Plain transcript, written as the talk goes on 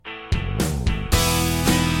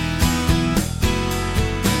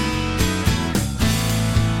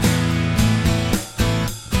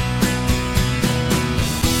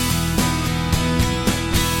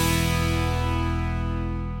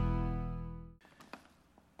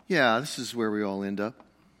Yeah, this is where we all end up.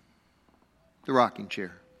 The rocking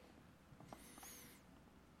chair.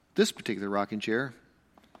 This particular rocking chair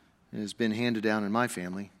has been handed down in my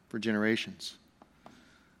family for generations.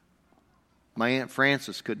 My Aunt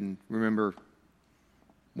Frances couldn't remember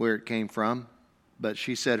where it came from, but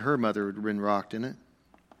she said her mother had been rocked in it.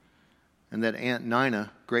 And that Aunt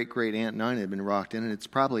Nina, great-great Aunt Nina, had been rocked in it. It's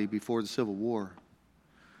probably before the Civil War.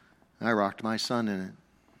 I rocked my son in it.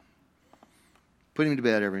 Put him to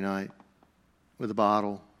bed every night with a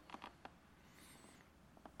bottle.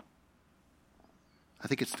 I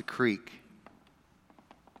think it's the creek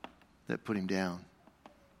that put him down.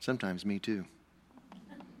 Sometimes me too.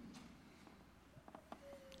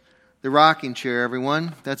 The rocking chair,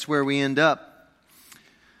 everyone. That's where we end up.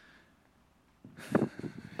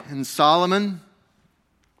 And Solomon,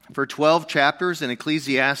 for 12 chapters in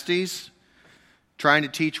Ecclesiastes, trying to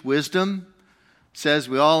teach wisdom, says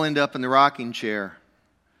we all end up in the rocking chair.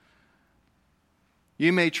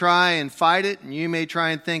 You may try and fight it, and you may try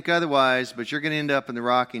and think otherwise, but you're going to end up in the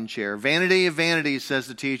rocking chair. Vanity of vanities, says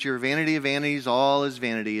the teacher. Vanity of vanities, all is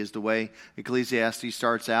vanity, is the way Ecclesiastes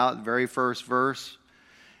starts out, the very first verse.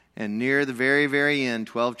 And near the very, very end,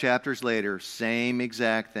 12 chapters later, same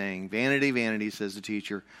exact thing. Vanity, vanity, says the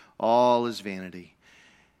teacher. All is vanity.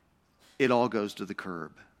 It all goes to the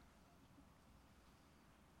curb.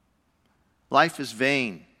 Life is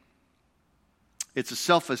vain. It's a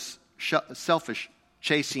selfish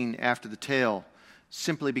chasing after the tail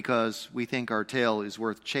simply because we think our tail is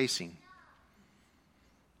worth chasing.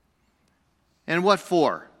 And what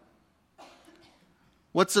for?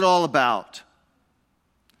 What's it all about?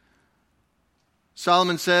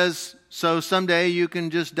 Solomon says, so someday you can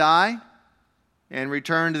just die and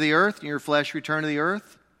return to the earth, and your flesh return to the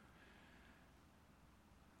earth.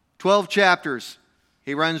 12 chapters.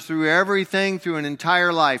 He runs through everything through an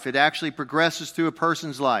entire life. It actually progresses through a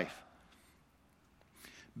person's life.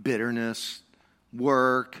 Bitterness,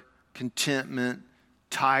 work, contentment,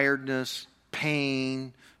 tiredness,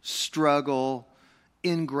 pain, struggle,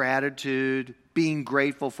 ingratitude, being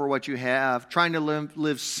grateful for what you have, trying to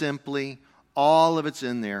live simply. All of it's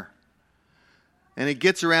in there. And it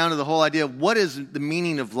gets around to the whole idea of what is the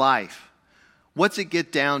meaning of life? What's it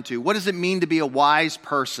get down to? What does it mean to be a wise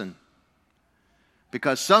person?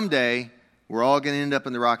 Because someday, we're all going to end up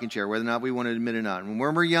in the rocking chair, whether or not we want to admit it or not. And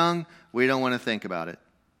when we're young, we don't want to think about it.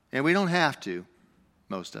 And we don't have to,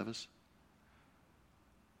 most of us.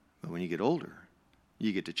 But when you get older,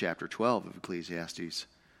 you get to chapter 12 of Ecclesiastes,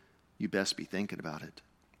 you best be thinking about it.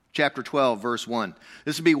 Chapter 12, verse 1.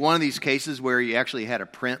 This would be one of these cases where you actually had a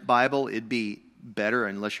print Bible. It'd be better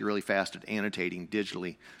unless you're really fast at annotating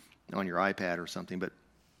digitally on your iPad or something. But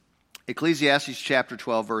Ecclesiastes chapter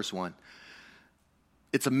 12, verse 1.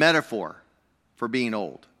 It's a metaphor for being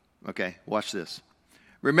old. Okay, watch this.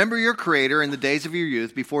 Remember your Creator in the days of your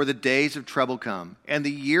youth, before the days of trouble come, and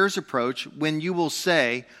the years approach when you will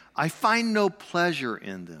say, I find no pleasure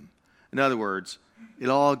in them. In other words, it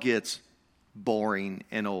all gets boring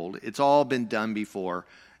and old. It's all been done before,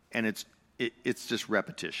 and it's just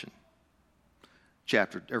repetition.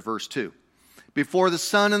 Verse 2. Before the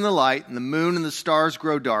sun and the light and the moon and the stars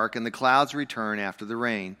grow dark and the clouds return after the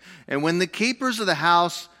rain, and when the keepers of the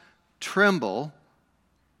house tremble,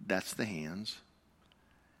 that's the hands,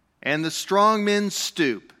 and the strong men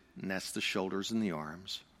stoop, and that's the shoulders and the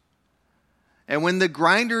arms, and when the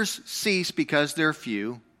grinders cease because they're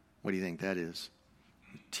few, what do you think that is?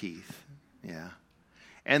 Teeth. Yeah.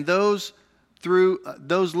 And those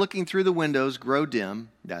looking through the windows grow dim.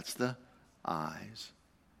 That's the eyes.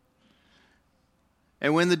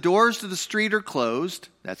 And when the doors to the street are closed,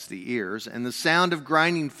 that's the ears, and the sound of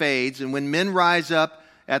grinding fades, and when men rise up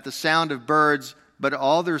at the sound of birds, but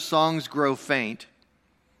all their songs grow faint,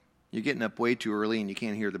 you're getting up way too early and you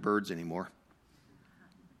can't hear the birds anymore.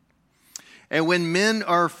 And when men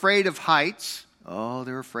are afraid of heights,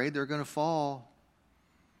 they're afraid they're going to fall.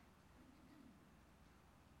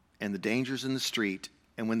 And the dangers in the street.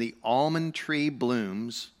 And when the almond tree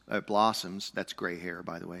blossoms, that's gray hair,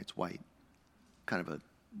 by the way, it's white, kind of a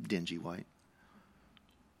dingy white.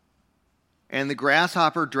 And the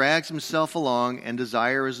grasshopper drags himself along, and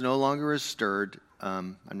desire is no longer as stirred.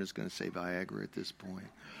 I'm just going to say Viagra at this point.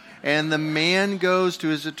 And the man goes to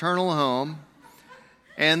his eternal home,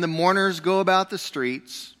 and the mourners go about the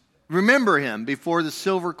streets. Remember him before the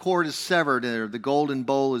silver cord is severed or the golden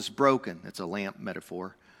bowl is broken. It's a lamp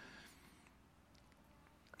metaphor.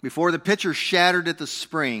 Before the pitcher shattered at the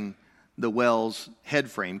spring, the well's head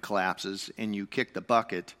frame collapses, and you kick the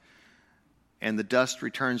bucket, and the dust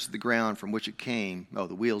returns to the ground from which it came.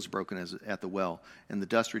 The wheel's broken at the well, and the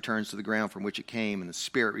dust returns to the ground from which it came, and the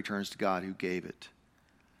spirit returns to God who gave it.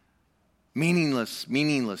 Meaningless,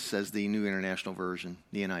 meaningless, says the New International Version,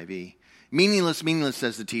 the NIV. Meaningless, meaningless,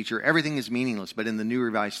 says the teacher. Everything is meaningless. But in the New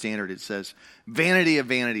Revised Standard, it says, vanity of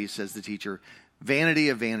vanities, says the teacher. Vanity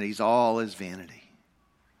of vanities, all is vanity.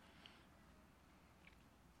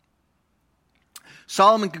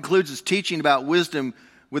 Solomon concludes his teaching about wisdom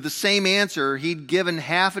with the same answer he'd given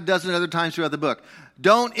half a dozen other times throughout the book.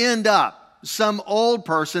 Don't end up some old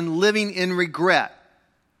person living in regret.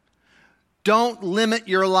 Don't limit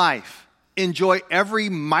your life. Enjoy every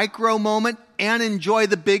micro moment and enjoy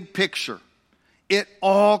the big picture. It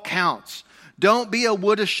all counts. Don't be a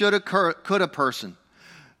woulda, shoulda, coulda person.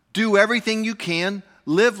 Do everything you can.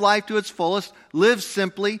 Live life to its fullest. Live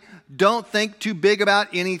simply. Don't think too big about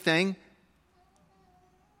anything.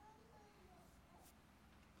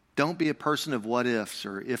 Don't be a person of what ifs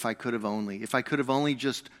or if I could have only. If I could have only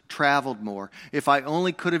just traveled more. If I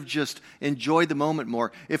only could have just enjoyed the moment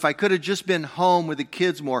more. If I could have just been home with the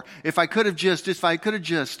kids more. If I could have just.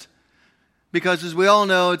 Because as we all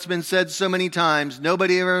know, it's been said so many times,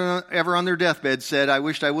 nobody ever on their deathbed said, I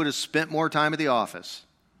wished I would have spent more time at the office.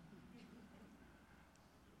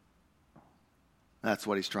 That's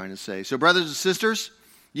what he's trying to say. So brothers and sisters,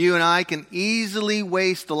 you and I can easily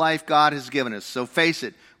waste the life God has given us. So face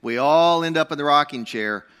it, we all end up in the rocking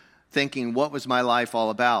chair thinking, what was my life all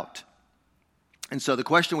about? And so the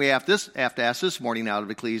question we have to ask this morning out of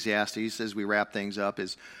Ecclesiastes as we wrap things up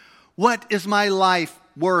is, what is my life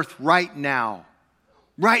worth right now?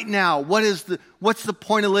 Right now, what's the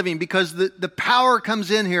point of living? Because the power comes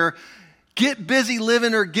in here, get busy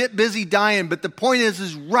living or get busy dying. But the point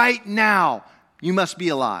is right now, you must be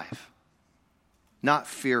alive, not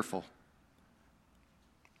fearful.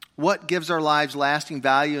 What gives our lives lasting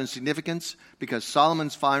value and significance? Because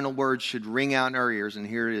Solomon's final words should ring out in our ears. And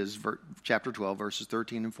here it is, chapter 12, verses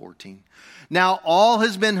 13 and 14. Now all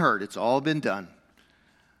has been heard. It's all been done.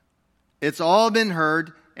 It's all been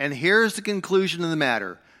heard. And here's the conclusion of the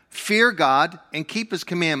matter. Fear God and keep His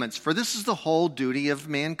commandments. For this is the whole duty of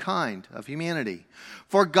mankind, of humanity.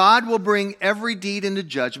 For God will bring every deed into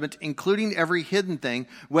judgment, including every hidden thing,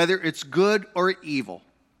 whether it's good or evil.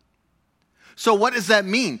 So what does that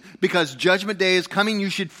mean? Because judgment day is coming, you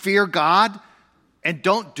should fear God and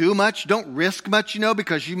don't do much, don't risk much,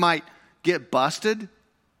 because you might get busted.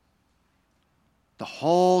 The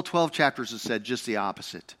whole 12 chapters have said just the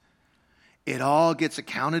opposite. It all gets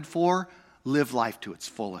accounted for. Live life to its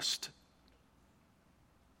fullest.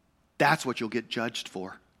 That's what you'll get judged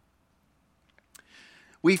for.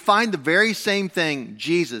 We find the very same thing,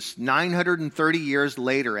 Jesus, 930 years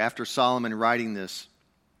later after Solomon writing this.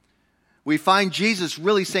 We find Jesus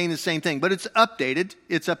really saying the same thing, but it's updated.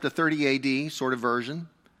 It's up to 30 AD sort of version.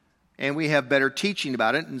 And we have better teaching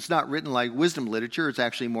about it. And it's not written like wisdom literature. It's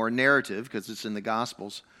actually more narrative because it's in the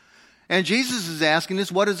Gospels. And Jesus is asking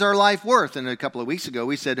us, what is our life worth? And a couple of weeks ago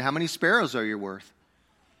we said, how many sparrows are you worth?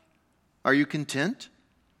 Are you content?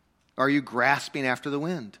 Are you grasping after the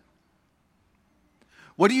wind?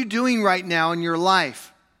 What are you doing right now in your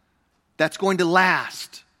life that's going to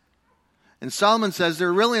last? And Solomon says there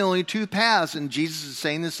are really only two paths, and Jesus is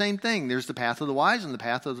saying the same thing. There's the path of the wise and the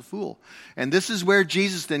path of the fool. And this is where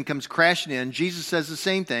Jesus then comes crashing in. Jesus says the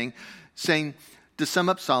same thing, saying, to sum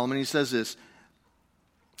up Solomon, he says this.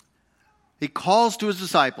 He calls to his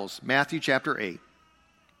disciples, Matthew chapter 8.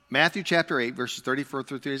 Matthew chapter 8, verses 34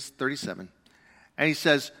 through 37. And he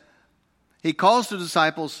says, he calls to the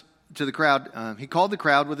disciples, to the crowd, he called the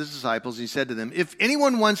crowd with his disciples. He said to them, if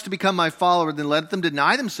anyone wants to become my follower, then let them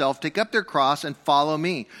deny themselves, take up their cross, and follow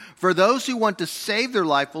me. For those who want to save their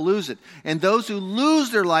life will lose it. And those who lose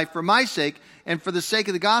their life for my sake and for the sake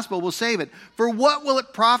of the gospel will save it. For what will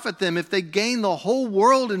it profit them if they gain the whole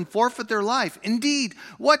world and forfeit their life? Indeed,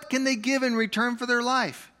 what can they give in return for their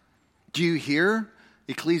life? Do you hear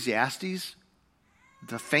Ecclesiastes?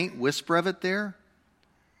 The faint whisper of it there?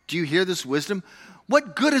 Do you hear this wisdom?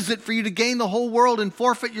 What good is it for you to gain the whole world and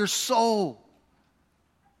forfeit your soul?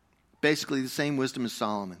 Basically the same wisdom as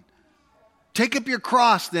Solomon. Take up your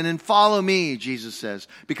cross then and follow me, Jesus says.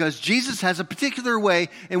 Because Jesus has a particular way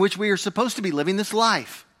in which we are supposed to be living this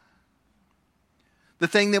life. The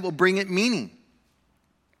thing that will bring it meaning.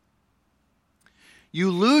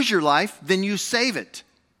 You lose your life, then you save it.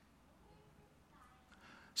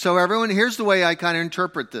 So everyone, here's the way I kind of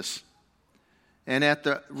interpret this. And at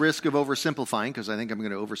the risk of oversimplifying, because I think I'm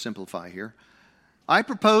going to oversimplify here, I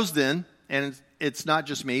propose then, and it's not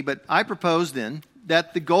just me, but I propose then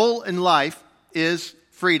that the goal in life is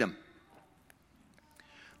freedom.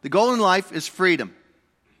 The goal in life is freedom.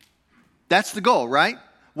 That's the goal, right?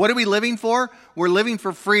 What are we living for? We're living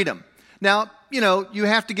for freedom. Now, you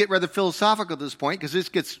have to get rather philosophical at this point because this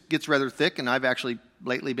gets rather thick, and I've actually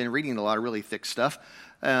lately been reading a lot of really thick stuff.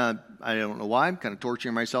 I don't know why. I'm kind of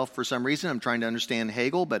torturing myself for some reason. I'm trying to understand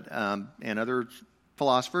Hegel and other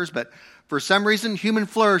philosophers, but for some reason, human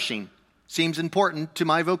flourishing seems important to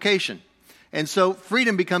my vocation. And so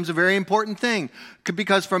freedom becomes a very important thing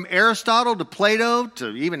because from Aristotle to Plato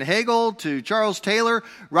to even Hegel to Charles Taylor,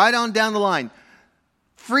 right on down the line,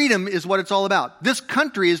 freedom is what it's all about. This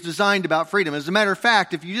country is designed about freedom. As a matter of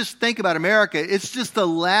fact, if you just think about America, it's just the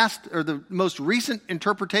last or the most recent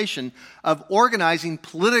interpretation of organizing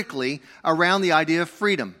politically around the idea of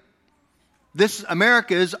freedom. This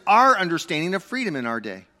America is our understanding of freedom in our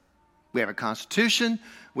day. We have a constitution.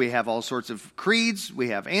 We have all sorts of creeds. We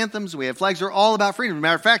have anthems. We have flags. They're all about freedom. As a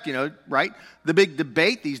matter of fact, right? The big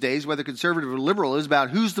debate these days, whether conservative or liberal, is about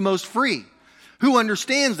who's the most free. Who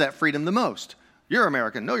understands that freedom the most? You're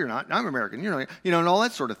American. No, you're not. I'm American. You're not. And all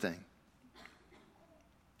that sort of thing.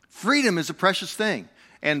 Freedom is a precious thing.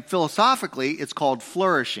 And philosophically, it's called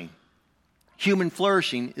flourishing. Human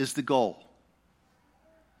flourishing is the goal.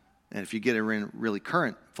 And if you get in really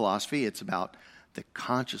current philosophy, it's about the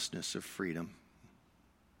consciousness of freedom.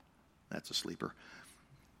 That's a sleeper.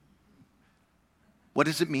 What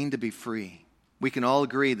does it mean to be free? We can all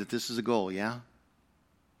agree that this is a goal, yeah?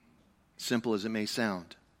 Simple as it may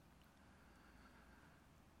sound.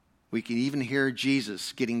 We can even hear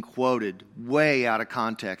Jesus getting quoted way out of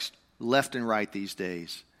context, left and right these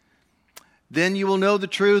days. Then you will know the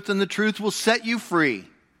truth, and the truth will set you free.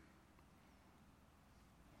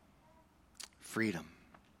 Freedom.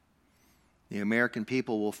 The American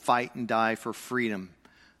people will fight and die for freedom,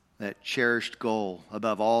 that cherished goal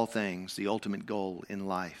above all things. The ultimate goal in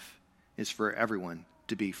life is for everyone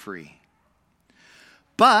to be free.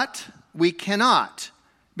 But we cannot,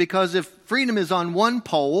 because if freedom is on one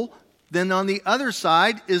pole, then on the other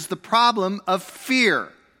side is the problem of fear.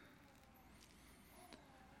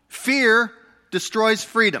 Fear destroys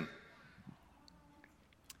freedom.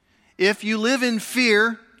 If you live in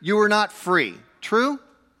fear, you are not free. True?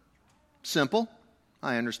 Simple.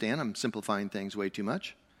 I understand. I'm simplifying things way too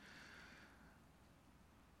much.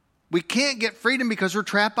 We can't get freedom because we're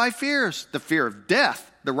trapped by fears. The fear of death,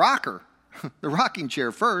 the rocker, the rocking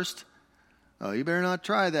chair first. Oh, you better not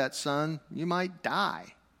try that, son. You might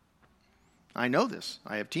die. I know this.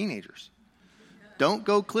 I have teenagers. Don't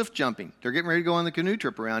go cliff jumping. They're getting ready to go on the canoe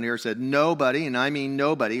trip around here. Said nobody, and I mean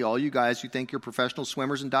nobody, all you guys who think you're professional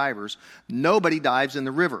swimmers and divers, nobody dives in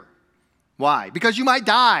the river. Why? Because you might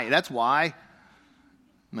die. That's why.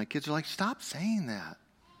 My kids are like, stop saying that.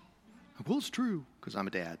 Well, it's true, because I'm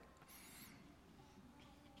a dad.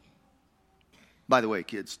 By the way,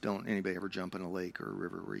 kids, don't anybody ever jump in a lake or a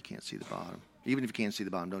river where you can't see the bottom. Even if you can't see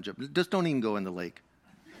the bottom, don't jump. Just don't even go in the lake.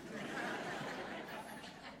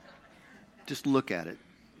 Just look at it.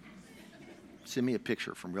 Send me a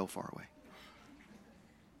picture from real far away.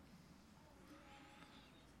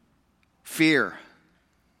 Fear.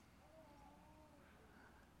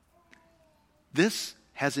 This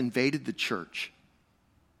has invaded the church.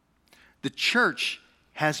 The church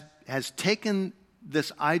has taken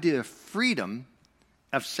this idea of freedom,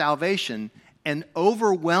 of salvation, and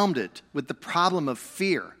overwhelmed it with the problem of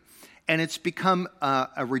fear. And it's become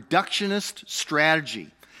a reductionist strategy.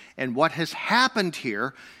 And what has happened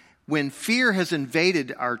here when fear has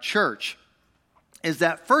invaded our church is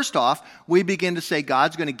that first off, we begin to say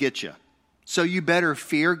God's going to get you. So you better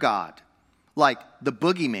fear God. Like the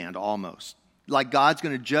boogeyman almost. Like God's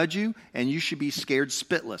going to judge you and you should be scared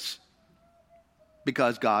spitless.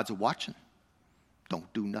 Because God's watching.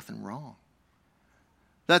 Don't do nothing wrong.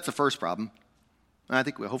 That's the first problem. And I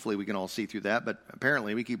think hopefully we can all see through that, but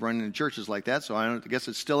apparently we keep running in churches like that, so I guess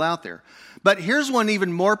it's still out there. But here's one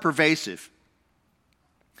even more pervasive.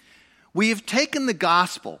 We have taken the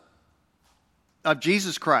gospel of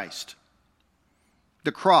Jesus Christ,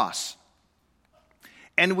 the cross,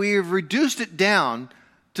 and we have reduced it down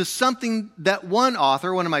to something that one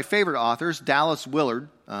author, one of my favorite authors, Dallas Willard,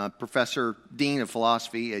 professor, dean of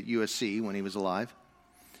philosophy at USC when he was alive.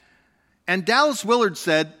 And Dallas Willard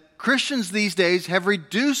said, Christians these days have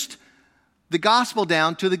reduced the gospel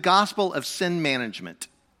down to the gospel of sin management.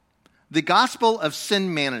 The gospel of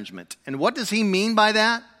sin management. And what does he mean by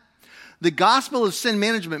that? The gospel of sin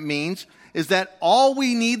management means is that all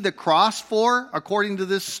we need the cross for, according to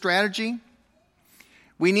this strategy,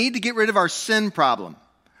 we need to get rid of our sin problem.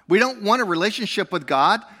 We don't want a relationship with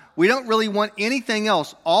God. We don't really want anything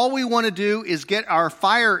else. All we want to do is get our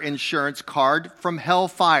fire insurance card from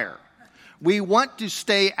hellfire. We want to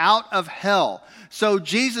stay out of hell. So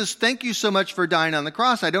Jesus, thank you so much for dying on the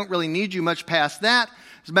cross. I don't really need you much past that.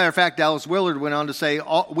 As a matter of fact, Dallas Willard went on to say,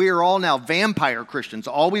 we are all now vampire Christians.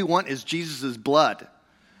 All we want is Jesus' blood.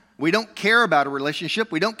 We don't care about a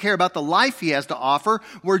relationship. We don't care about the life he has to offer.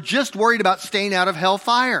 We're just worried about staying out of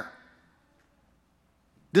hellfire.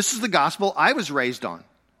 This is the gospel I was raised on.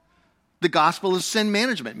 The gospel is sin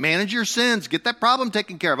management. Manage your sins. Get that problem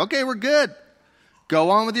taken care of. Okay, we're good.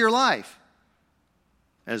 Go on with your life.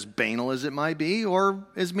 As banal as it might be or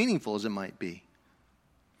as meaningful as it might be.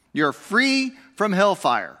 You're free from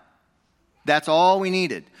hellfire. That's all we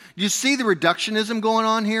needed. You see the reductionism going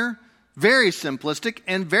on here? Very simplistic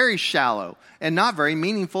and very shallow and not very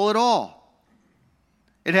meaningful at all.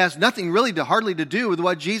 It has nothing really hardly to do with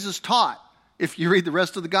what Jesus taught if you read the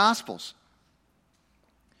rest of the Gospels.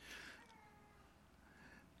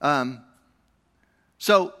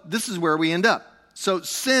 So this is where we end up. So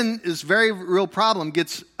sin is a very real problem,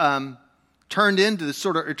 gets turned into this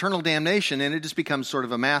sort of eternal damnation, and it just becomes sort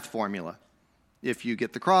of a math formula. If you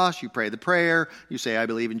get the cross, you pray the prayer, you say, I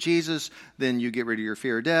believe in Jesus, then you get rid of your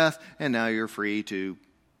fear of death, and now you're free to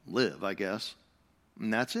live, I guess.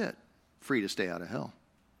 And that's it. Free to stay out of hell.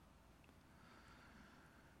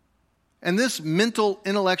 And this mental,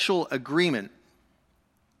 intellectual agreement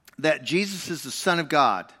that Jesus is the Son of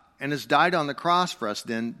God and has died on the cross for us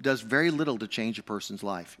then does very little to change a person's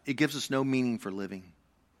life. It gives us no meaning for living.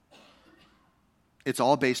 It's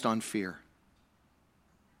all based on fear.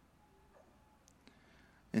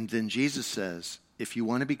 And then Jesus says, if you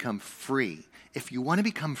want to become free, if you want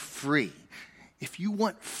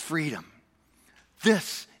freedom,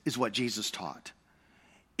 this is what Jesus taught.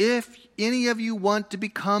 If any of you want to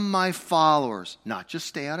become my followers, not just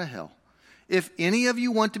stay out of hell. If any of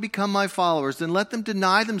you want to become my followers, then let them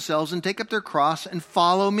deny themselves and take up their cross and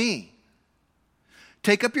follow me.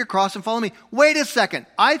 Take up your cross and follow me. Wait a second.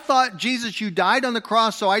 I thought, Jesus, you died on the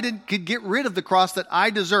cross so I could get rid of the cross that I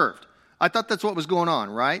deserved. I thought that's what was going on,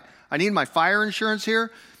 right? I need my fire insurance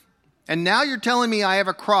here. And now you're telling me I have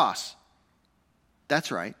a cross.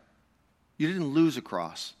 That's right. You didn't lose a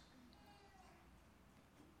cross.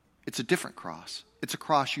 It's a different cross. It's a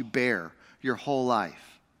cross you bear your whole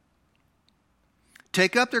life.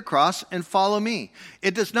 Take up their cross and follow me.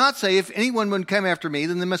 It does not say if anyone would come after me,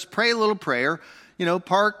 then they must pray a little prayer,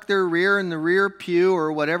 park their rear in the rear pew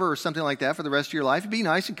or whatever or something like that for the rest of your life. Be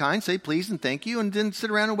nice and kind, say please and thank you, and then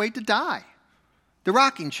sit around and wait to die. The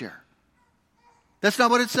rocking chair. That's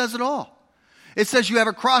not what it says at all. It says you have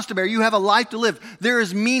a cross to bear. You have a life to live. There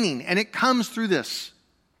is meaning, and it comes through this.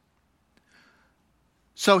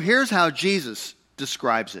 So here's how Jesus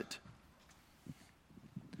describes it.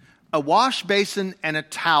 A wash basin and a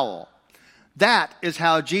towel. That is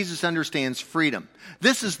how Jesus understands freedom.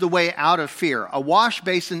 This is the way out of fear. A wash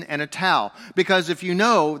basin and a towel. Because if you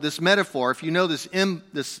know this metaphor, if you know this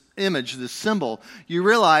image, this symbol, you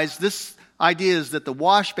realize this idea is that the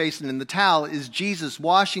wash basin and the towel is Jesus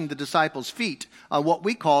washing the disciples' feet on what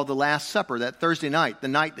we call the Last Supper, that Thursday night, the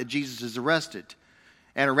night that Jesus is arrested.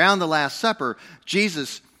 And around the Last Supper,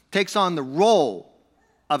 Jesus takes on the role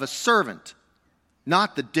of a servant,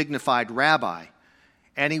 not the dignified rabbi.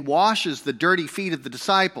 And he washes the dirty feet of the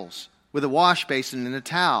disciples with a wash basin and a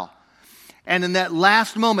towel. And in that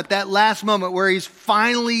last moment where he's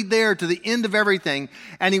finally there to the end of everything,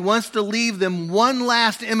 and he wants to leave them one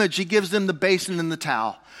last image, he gives them the basin and the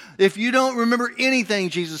towel. If you don't remember anything,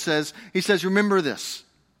 Jesus says, he says, remember this.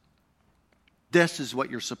 This is what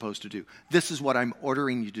you're supposed to do. This is what I'm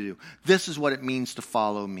ordering you to do. This is what it means to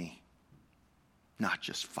follow me. Not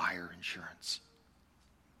just fire insurance.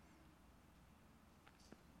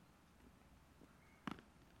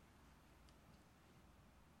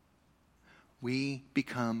 We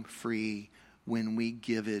become free when we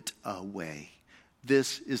give it away.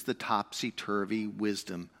 This is the topsy-turvy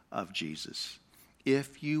wisdom of Jesus.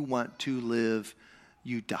 If you want to live,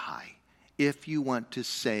 you die. If you want to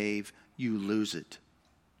save, you lose it.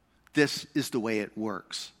 This is the way it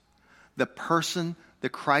works. The person, the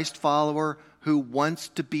Christ follower who wants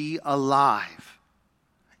to be alive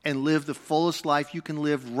and live the fullest life you can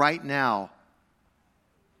live right now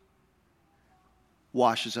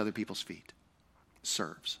washes other people's feet.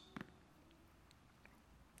 Serves.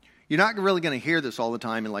 You're not really going to hear this all the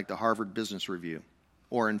time in like the Harvard Business Review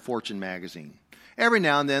or in Fortune magazine. Every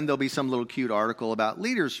now and then there'll be some little cute article about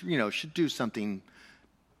leaders, should do something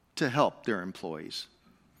to help their employees.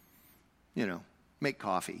 Make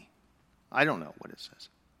coffee. I don't know what it says.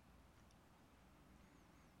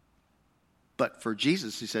 But for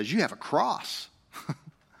Jesus, he says, you have a cross.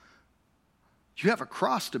 You have a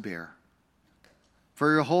cross to bear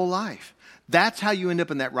for your whole life. That's how you end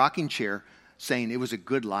up in that rocking chair saying it was a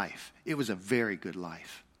good life. It was a very good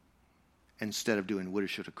life. Instead of doing woulda,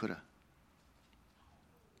 shoulda, coulda.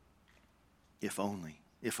 If only,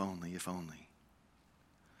 if only, if only.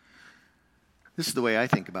 This is the way I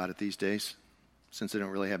think about it these days, since I don't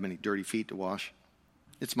really have many dirty feet to wash.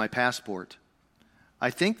 It's my passport. I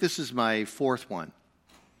think this is my fourth one.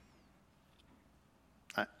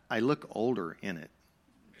 I look older in it.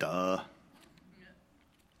 Duh.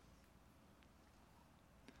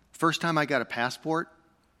 First time I got a passport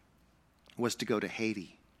was to go to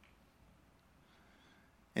Haiti.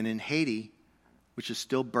 And in Haiti, which is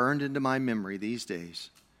still burned into my memory these days,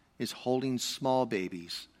 is holding small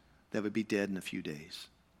babies that would be dead in a few days.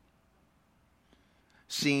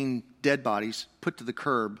 Seeing dead bodies put to the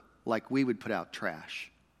curb like we would put out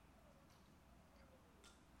trash.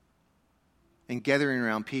 And gathering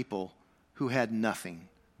around people who had nothing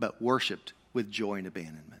but worshiped with joy and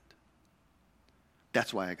abandonment.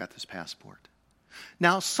 That's why I got this passport.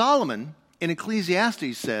 Now, Solomon in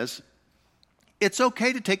Ecclesiastes says, it's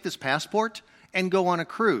okay to take this passport and go on a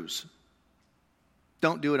cruise.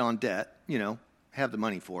 Don't do it on debt, have the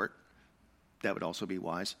money for it. That would also be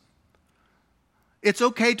wise. It's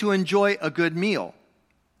okay to enjoy a good meal.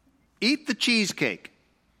 Eat the cheesecake.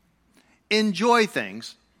 Enjoy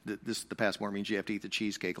things. The passport means you have to eat the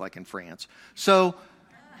cheesecake like in France. So,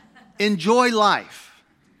 enjoy life.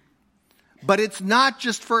 But it's not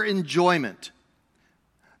just for enjoyment.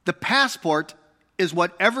 The passport is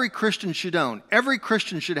what every Christian should own. Every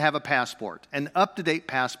Christian should have a passport, an up-to-date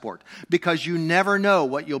passport, because you never know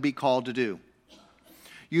what you'll be called to do.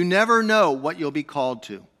 You never know what you'll be called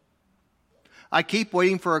to. I keep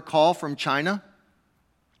waiting for a call from China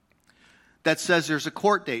that says there's a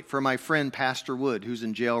court date for my friend Pastor Wood, who's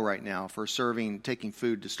in jail right now for taking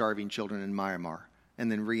food to starving children in Myanmar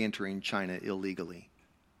and then re-entering China illegally.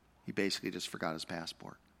 He basically just forgot his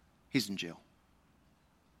passport. He's in jail.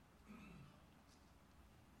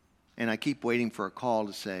 And I keep waiting for a call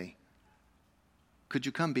to say, could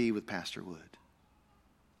you come be with Pastor Wood?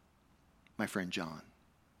 My friend John.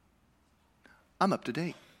 I'm up to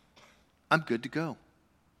date. I'm good to go.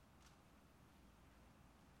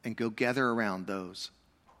 And go gather around those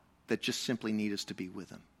that just simply need us to be with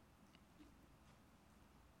them.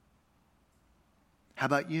 How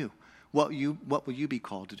about you? What will you be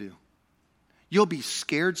called to do? You'll be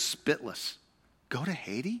scared spitless. Go to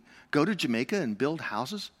Haiti? Go to Jamaica and build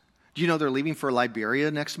houses? Do you know they're leaving for Liberia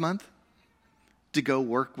next month to go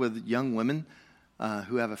work with young women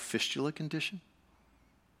who have a fistula condition?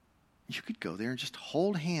 You could go there and just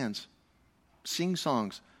hold hands, sing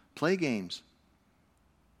songs, play games.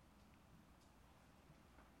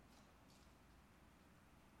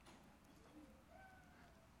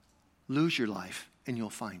 Lose your life and you'll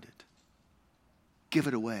find it. Give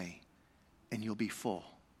it away and you'll be full.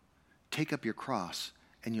 Take up your cross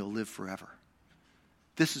and you'll live forever.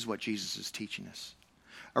 This is what Jesus is teaching us.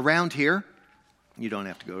 Around here, you don't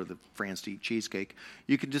have to go to France to eat cheesecake.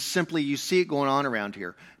 You can just you see it going on around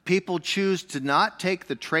here. People choose to not take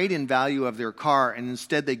the trade-in value of their car, and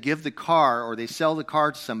instead they give the car, or they sell the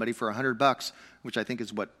car to somebody for $100, which I think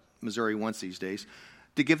is what Missouri wants these days,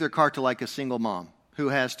 to give their car to like a single mom who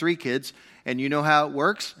has 3 kids, and you know how it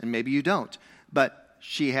works, and maybe you don't. But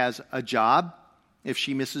she has a job. If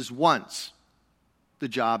she misses once, the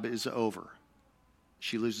job is over.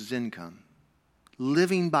 She loses income.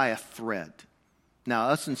 Living by a thread. Now,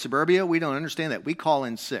 us in suburbia, we don't understand that. We call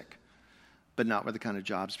in sick, but not with the kind of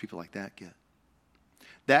jobs people like that get.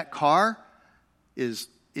 That car is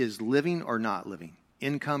living or not living,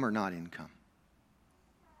 income or not income.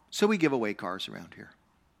 So we give away cars around here.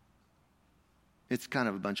 It's kind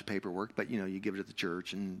of a bunch of paperwork, but you give it to the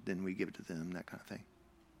church and then we give it to them, that kind of thing.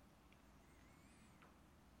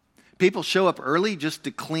 People show up early just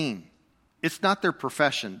to clean. It's not their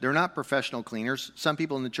profession. They're not professional cleaners. Some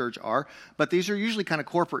people in the church are, but these are usually kind of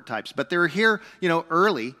corporate types. But they're here,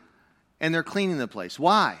 early, and they're cleaning the place.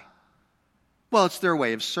 Why? Well, it's their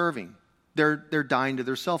way of serving. They're dying to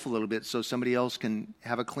themselves a little bit so somebody else can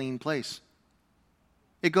have a clean place.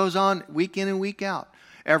 It goes on week in and week out.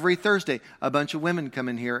 Every Thursday, a bunch of women come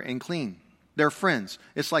in here and clean. They're friends.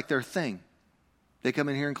 It's like their thing. They come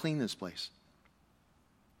in here and clean this place.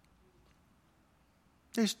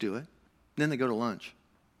 They just do it. Then they go to lunch.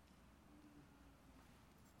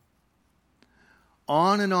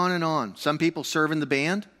 On and on and on. Some people serve in the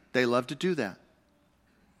band. They love to do that.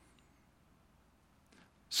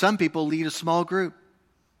 Some people lead a small group.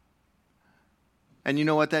 And you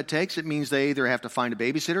know what that takes? It means they either have to find a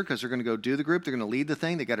babysitter because they're going to go do the group. They're going to lead the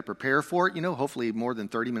thing. They got to prepare for it. Hopefully more than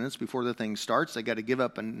 30 minutes before the thing starts. They got to give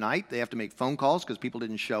up a night. They have to make phone calls because people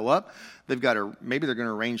didn't show up. Maybe they're going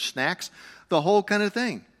to arrange snacks. The whole kind of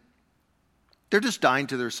thing. They're just dying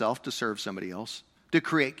to themselves to serve somebody else, to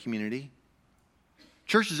create community.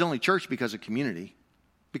 Church is only church because of community,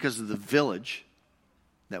 because of the village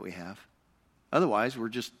that we have. Otherwise, we're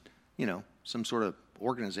just, some sort of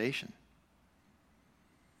organization.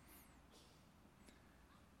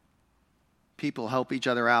 People help each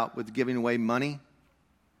other out with giving away money,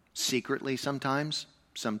 secretly sometimes.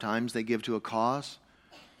 Sometimes they give to a cause.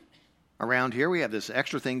 Around here, we have this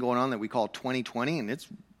extra thing going on that we call 2020, and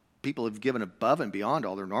people have given above and beyond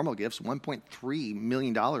all their normal gifts, $1.3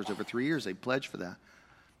 million over 3 years. They pledged for that.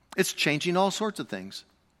 It's changing all sorts of things.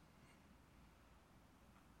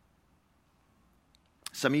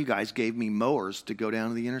 Some of you guys gave me mowers to go down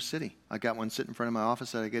to the inner city. I got one sitting in front of my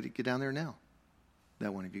office that I get to get down there now.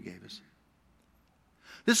 That one of you gave us.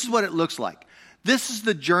 This is what it looks like. This is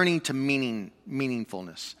the journey to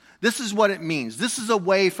meaningfulness. This is what it means. This is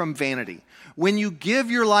away from vanity. When you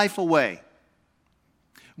give your life away,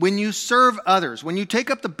 when you serve others, when you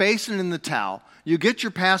take up the basin and the towel, you get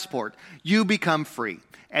your passport, you become free.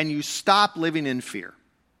 And you stop living in fear.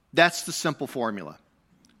 That's the simple formula.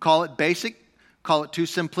 Call it basic, call it too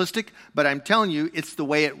simplistic, but I'm telling you, it's the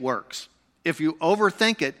way it works. If you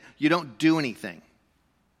overthink it, you don't do anything.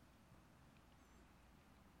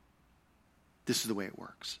 This is the way it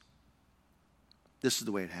works. This is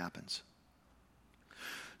the way it happens.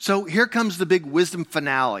 So here comes the big wisdom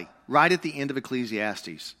finale, right at the end of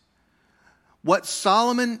Ecclesiastes. What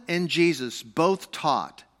Solomon and Jesus both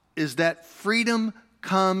taught is that freedom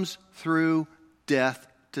comes through death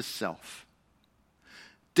to self.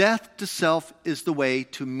 Death to self is the way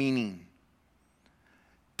to meaning.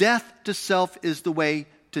 Death to self is the way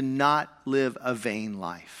to not live a vain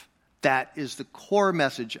life. That is the core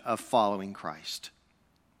message of following Christ.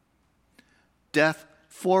 Death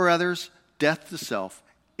for others, death to self.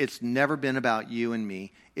 It's never been about you and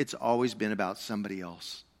me. It's always been about somebody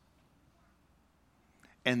else.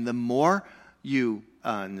 And the more you,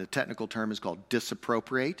 and the technical term is called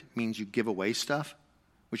disappropriate, means you give away stuff,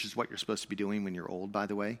 which is what you're supposed to be doing when you're old, by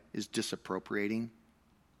the way, is disappropriating.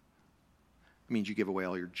 It means you give away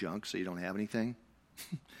all your junk so you don't have anything.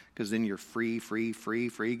 Because then you're free.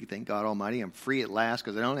 Thank God Almighty, I'm free at last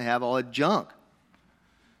because I don't have all that junk.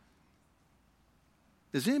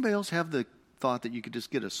 Does anybody else have the thought that you could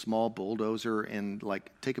just get a small bulldozer and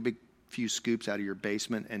take a big few scoops out of your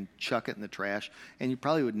basement and chuck it in the trash, and you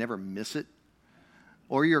probably would never miss it?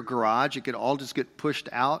 Or your garage, it could all just get pushed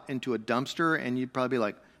out into a dumpster, and you'd probably be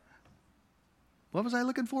like, what was I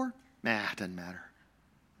looking for? Nah, it doesn't matter.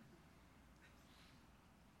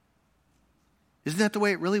 Isn't that the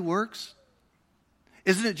way it really works?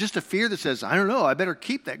 Isn't it just a fear that says, I don't know, I better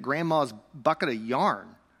keep that grandma's bucket of yarn.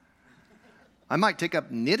 I might take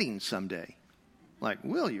up knitting someday.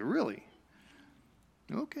 Will you really?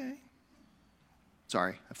 Okay.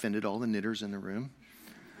 Sorry, offended all the knitters in the room.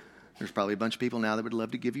 There's probably a bunch of people now that would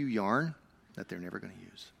love to give you yarn that they're never going to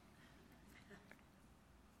use.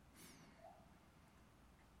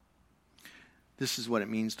 This is what it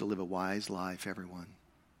means to live a wise life, everyone.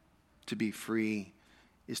 To be free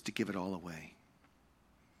is to give it all away.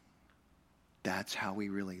 That's how we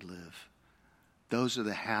really live. Those are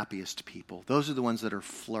the happiest people. Those are the ones that are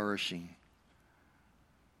flourishing.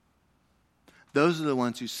 Those are the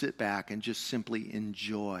ones who sit back and just simply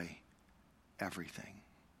enjoy everything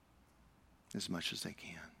as much as they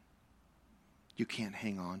can. You can't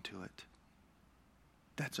hang on to it.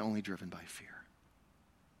 That's only driven by fear.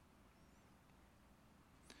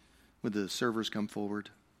 Would the servers come forward?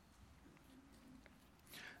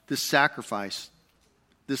 This sacrifice,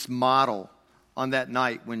 this model on that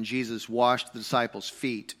night when Jesus washed the disciples'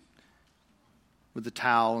 feet with the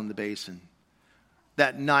towel and the basin.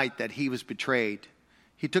 That night that he was betrayed,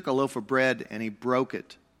 he took a loaf of bread and he broke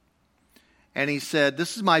it. And he said,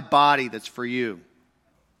 this is my body that's for you.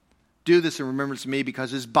 Do this in remembrance of me,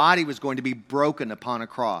 because his body was going to be broken upon a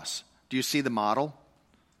cross. Do you see the model?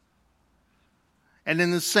 And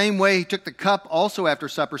in the same way, he took the cup also after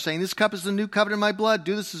supper, saying, this cup is the new covenant in my blood.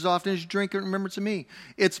 Do this as often as you drink it in remembrance of me.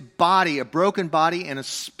 It's body, a broken body, and a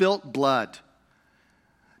spilt blood.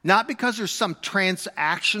 Not because there's some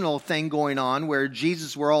transactional thing going on where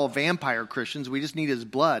Jesus, we're all vampire Christians, we just need his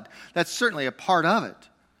blood. That's certainly a part of it.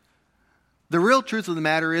 The real truth of the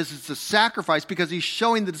matter is it's a sacrifice because he's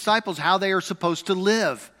showing the disciples how they are supposed to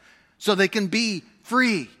live so they can be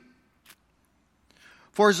free.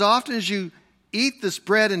 For as often as you eat this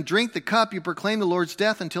bread and drink the cup, you proclaim the Lord's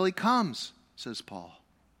death until he comes, says Paul.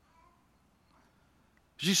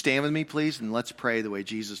 Would you stand with me, please, and let's pray the way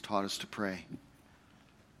Jesus taught us to pray.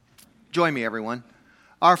 Join me, everyone.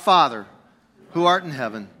 Our Father, who art in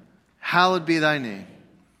heaven, hallowed be thy name.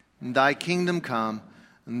 And thy kingdom come,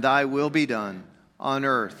 and thy will be done, on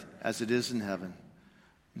earth as it is in heaven.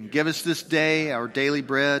 And give us this day our daily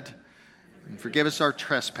bread, and forgive us our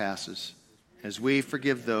trespasses, as we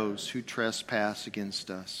forgive those who trespass against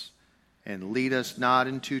us. And lead us not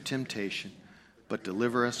into temptation, but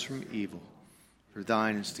deliver us from evil. For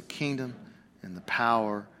thine is the kingdom, and the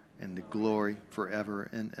power, and the glory forever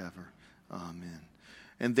and ever. Amen.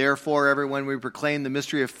 And therefore, everyone, we proclaim the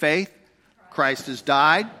mystery of faith. Christ has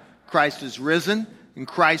died, Christ is risen, and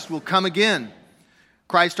Christ will come again.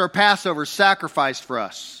 Christ, our Passover, sacrificed for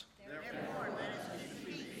us.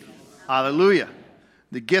 Hallelujah.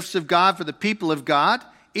 The gifts of God for the people of God.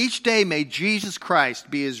 Each day may Jesus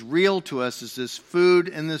Christ be as real to us as this food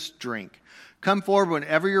and this drink. Come forward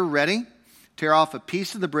whenever you're ready. Tear off a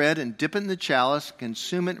piece of the bread and dip it in the chalice,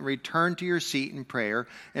 consume it, and return to your seat in prayer.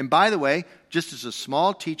 And by the way, just as a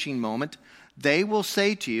small teaching moment, they will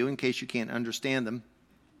say to you, in case you can't understand them,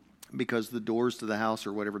 because the doors to the house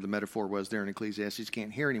or whatever the metaphor was there in Ecclesiastes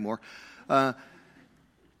can't hear anymore.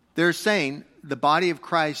 They're saying the body of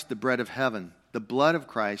Christ, the bread of heaven, the blood of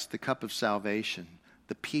Christ, the cup of salvation,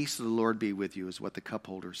 the peace of the Lord be with you is what the cup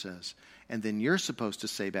holder says. And then you're supposed to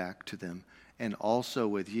say back to them, and also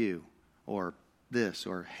with you, or this,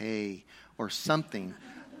 or hey, or something.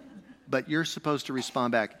 But you're supposed to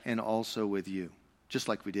respond back, and also with you, just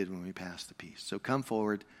like we did when we passed the peace. So come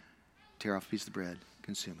forward, tear off a piece of the bread,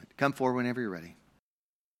 consume it. Come forward whenever you're ready.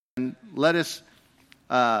 And let us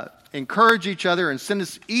encourage each other and send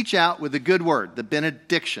us each out with a good word, the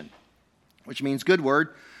benediction, which means good word.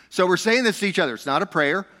 So we're saying this to each other. It's not a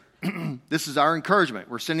prayer. This is our encouragement.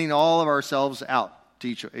 We're sending all of ourselves out to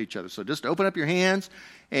each other. So just open up your hands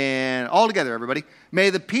and all together, everybody. May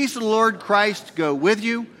the peace of the Lord Christ go with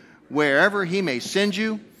you wherever he may send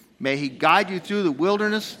you. May he guide you through the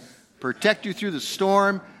wilderness, protect you through the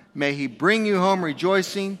storm. May he bring you home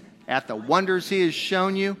rejoicing at the wonders he has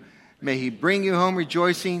shown you. May he bring you home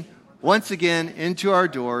rejoicing once again into our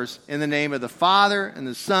doors. In the name of the Father, and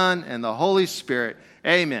the Son, and the Holy Spirit.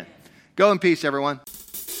 Amen. Go in peace, everyone.